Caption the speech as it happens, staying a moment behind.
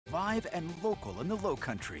live and local in the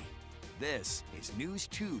Lowcountry. This is News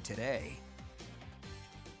 2 Today.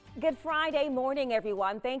 Good Friday morning,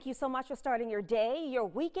 everyone. Thank you so much for starting your day, your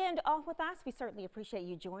weekend off with us. We certainly appreciate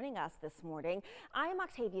you joining us this morning. I'm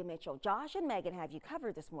Octavia Mitchell. Josh and Megan have you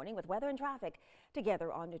covered this morning with weather and traffic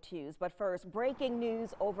together on the 2s. But first, breaking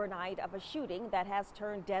news overnight of a shooting that has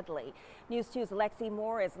turned deadly. News 2's Lexi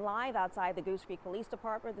Moore is live outside the Goose Creek Police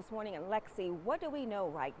Department this morning. And Lexi, what do we know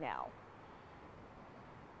right now?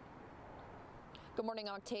 Good morning,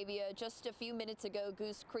 Octavia. Just a few minutes ago,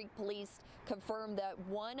 Goose Creek Police confirmed that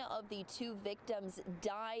one of the 2 victims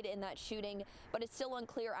died in that shooting, but it's still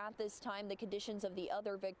unclear at this time the conditions of the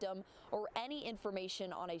other victim or any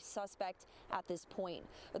information on a suspect at this point.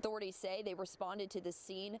 Authorities say they responded to the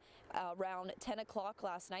scene around 10 o'clock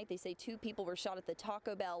last night. They say 2 people were shot at the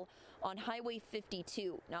Taco Bell on Highway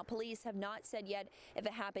 52. Now, police have not said yet if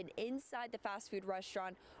it happened inside the fast food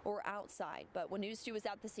restaurant or outside, but when News 2 was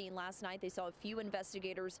at the scene last night, they saw a few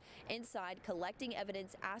investigators inside collecting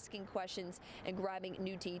evidence, asking questions, and grabbing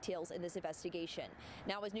new details in this investigation.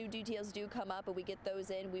 Now, as new details do come up and we get those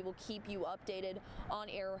in, we will keep you updated on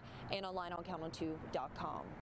air and online on count2.com.